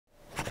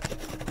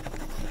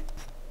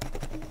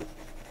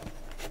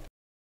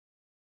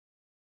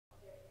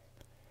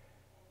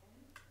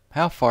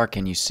How far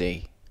can you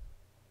see?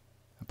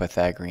 A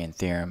Pythagorean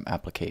Theorem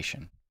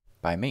application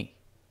by me,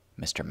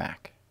 Mr.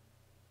 Mac.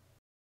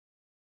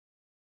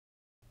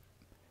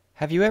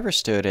 Have you ever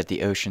stood at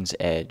the ocean's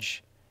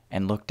edge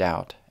and looked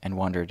out and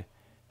wondered,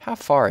 how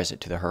far is it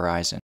to the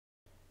horizon?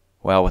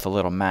 Well, with a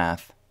little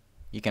math,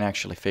 you can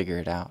actually figure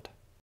it out.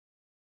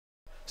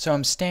 So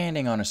I'm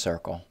standing on a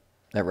circle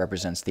that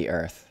represents the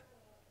Earth,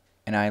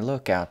 and I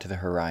look out to the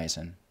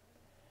horizon.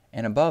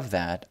 And above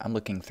that, I'm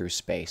looking through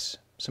space,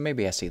 so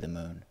maybe I see the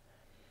moon.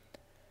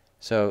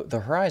 So the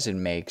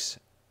horizon makes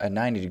a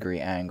 90-degree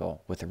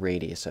angle with the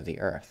radius of the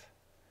Earth.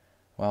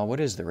 Well,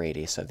 what is the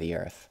radius of the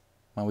Earth?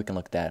 Well, we can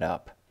look that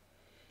up.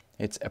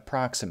 It's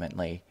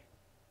approximately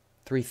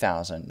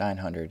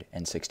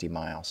 3,960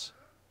 miles.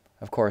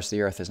 Of course, the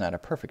Earth is not a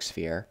perfect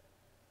sphere,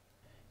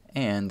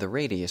 and the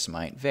radius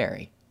might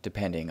vary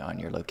depending on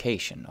your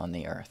location on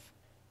the Earth.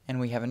 And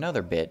we have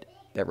another bit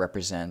that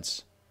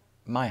represents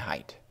my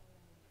height.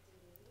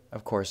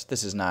 Of course,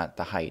 this is not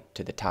the height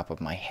to the top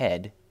of my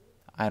head.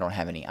 I don't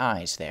have any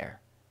eyes there.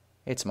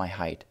 It's my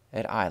height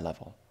at eye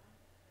level.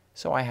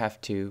 So I have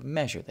to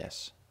measure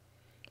this.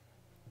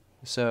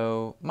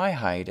 So my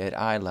height at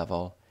eye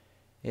level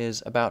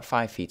is about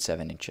 5 feet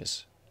 7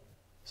 inches.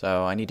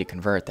 So I need to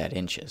convert that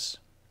inches.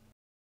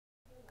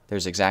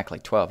 There's exactly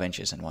 12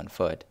 inches in 1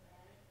 foot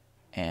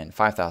and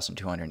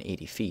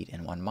 5,280 feet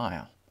in 1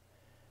 mile.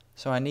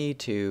 So I need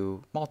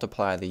to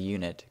multiply the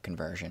unit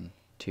conversion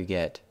to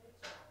get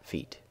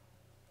feet.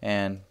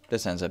 And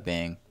this ends up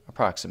being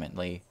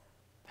approximately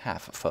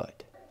half a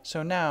foot.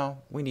 So now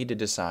we need to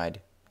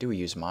decide, do we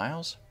use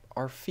miles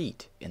or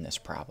feet in this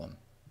problem?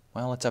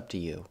 Well, it's up to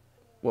you.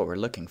 What we're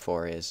looking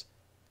for is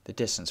the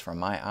distance from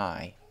my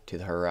eye to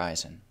the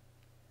horizon.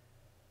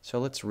 So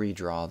let's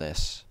redraw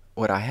this.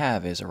 What I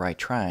have is a right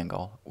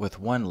triangle with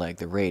one leg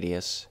the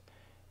radius,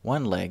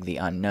 one leg the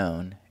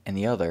unknown, and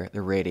the other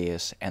the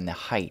radius and the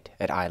height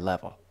at eye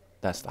level.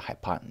 That's the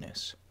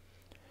hypotenuse.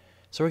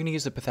 So we're going to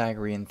use the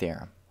Pythagorean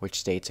Theorem, which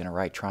states in a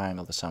right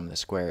triangle the sum of the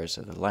squares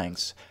of the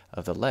lengths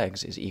of the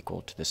legs is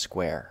equal to the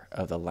square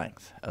of the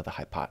length of the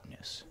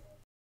hypotenuse.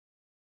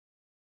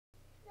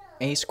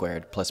 A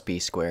squared plus b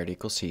squared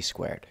equals c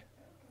squared.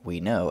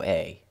 We know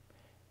a.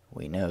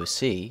 We know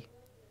c.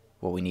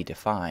 What we need to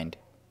find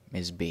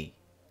is b.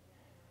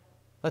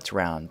 Let's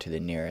round to the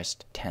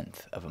nearest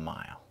tenth of a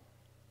mile.